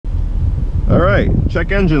All right,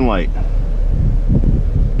 check engine light.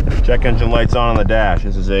 Check engine light's on the dash.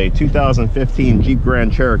 This is a 2015 Jeep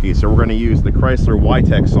Grand Cherokee, so we're going to use the Chrysler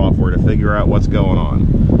wiTech software to figure out what's going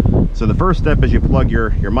on. So the first step is you plug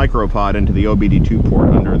your micropod into the OBD2 port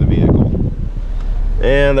under the vehicle.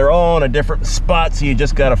 And they're all in a different spot, so you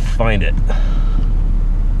just got to find it.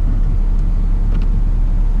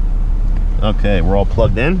 Okay, we're all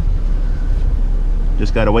plugged in.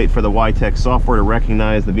 Just got to wait for the wiTech software to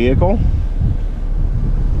recognize the vehicle.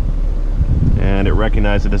 And it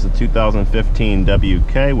recognized it as a 2015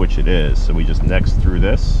 WK, which it is. So we just next through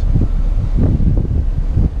this.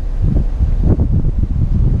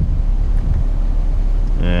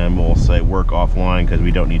 And we'll say work offline because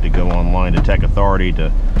we don't need to go online to Tech Authority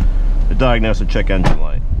to diagnose a check engine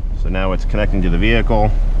light. So now it's connecting to the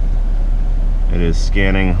vehicle. It is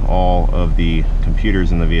scanning all of the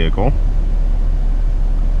computers in the vehicle,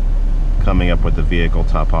 coming up with the vehicle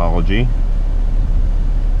topology.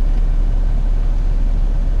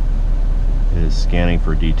 It is scanning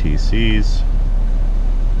for DTCs,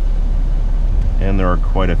 and there are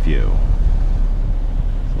quite a few.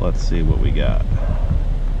 So let's see what we got.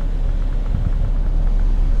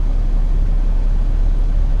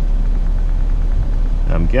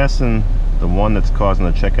 I'm guessing the one that's causing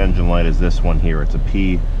the check engine light is this one here. It's a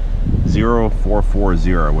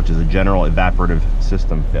P0440, which is a general evaporative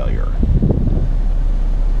system failure.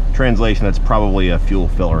 Translation, that's probably a fuel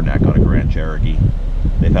filler neck on a Grand Cherokee.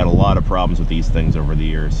 They've had a lot of problems with these things over the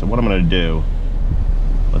years. So what I'm going to do,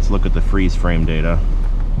 let's look at the freeze frame data.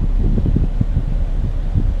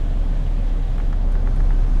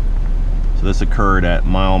 So this occurred at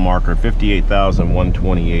mile marker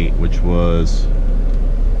 58,128, which was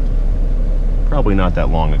probably not that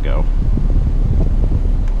long ago.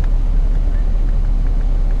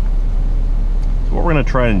 So what we're going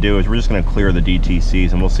to try and do is we're just going to clear the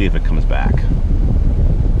DTCs and we'll see if it comes back.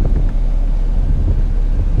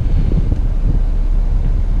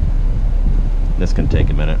 This can take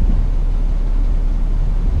a minute.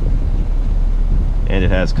 And it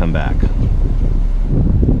has come back.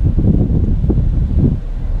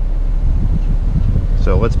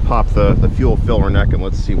 So let's pop the fuel filler neck and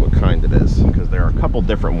let's see what kind it is, because there are a couple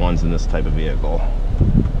different ones in this type of vehicle.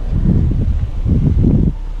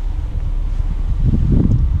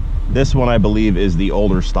 This one I believe is the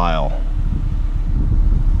older style.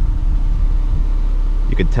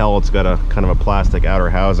 You could tell it's got a kind of a plastic outer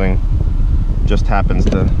housing. Just happened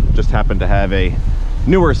to have a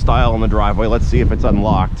newer style in the driveway. Let's see if it's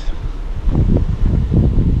unlocked.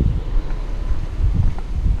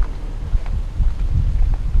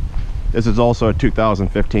 This is also a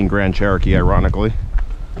 2015 Grand Cherokee, ironically.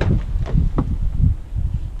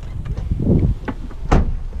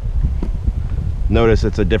 Notice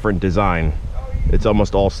it's a different design. It's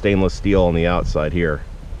almost all stainless steel on the outside here.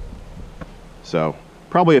 So,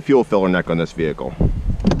 probably a fuel filler neck on this vehicle.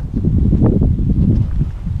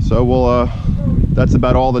 So that's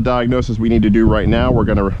about all the diagnosis we need to do right now. We're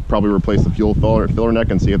gonna probably replace the fuel filler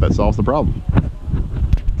neck and see if that solves the problem.